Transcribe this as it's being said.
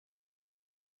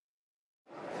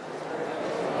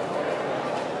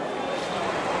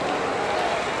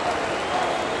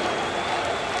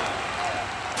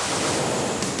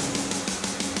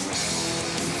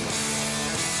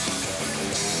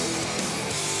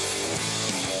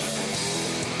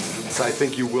So I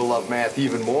think you will love math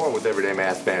even more with Everyday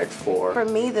Mathematics 4. For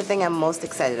me, the thing I'm most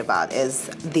excited about is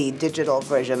the digital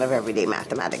version of Everyday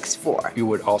Mathematics 4. You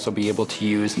would also be able to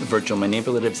use virtual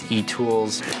manipulatives,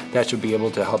 e-tools, that should be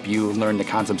able to help you learn the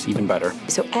concepts even better.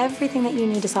 So everything that you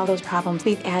need to solve those problems,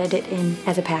 we've added it in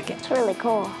as a package. It's really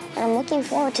cool. And I'm looking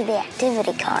forward to the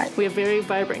activity card. We have very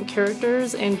vibrant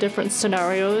characters and different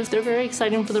scenarios. They're very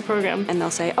exciting for the program. And they'll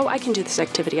say, oh, I can do this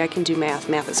activity, I can do math,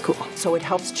 math is cool. So it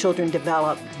helps children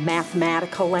develop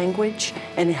mathematical language,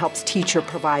 and it helps teacher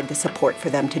provide the support for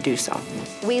them to do so.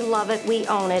 We love it, we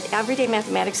own it. Everyday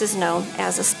Mathematics is known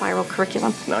as a spiral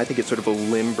curriculum. And I think it's sort of a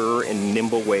limber and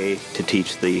nimble way to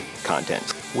teach the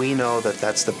content. We know that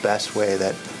that's the best way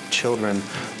that children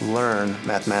learn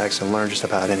mathematics and learn just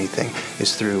about anything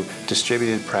is through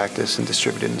distributed practice and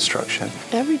distributed instruction.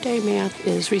 Everyday math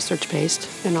is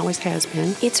research-based and always has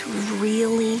been. It's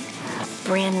really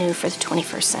brand new for the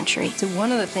 21st century. So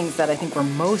one of the things that I think we're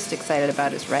most excited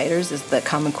about as writers is the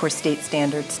Common Core State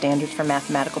Standards for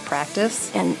mathematical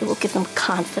practice. And it will give them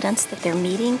confidence that they're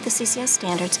meeting the CCS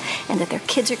standards and that their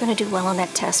kids are going to do well on that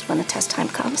test when the test time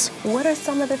comes. What are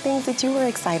some of the things that you were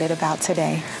excited about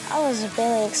today? I was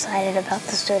really excited about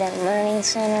the Student Learning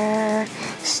Center.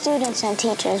 Students and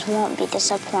teachers won't be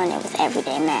disappointed with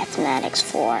Everyday Mathematics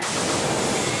 4.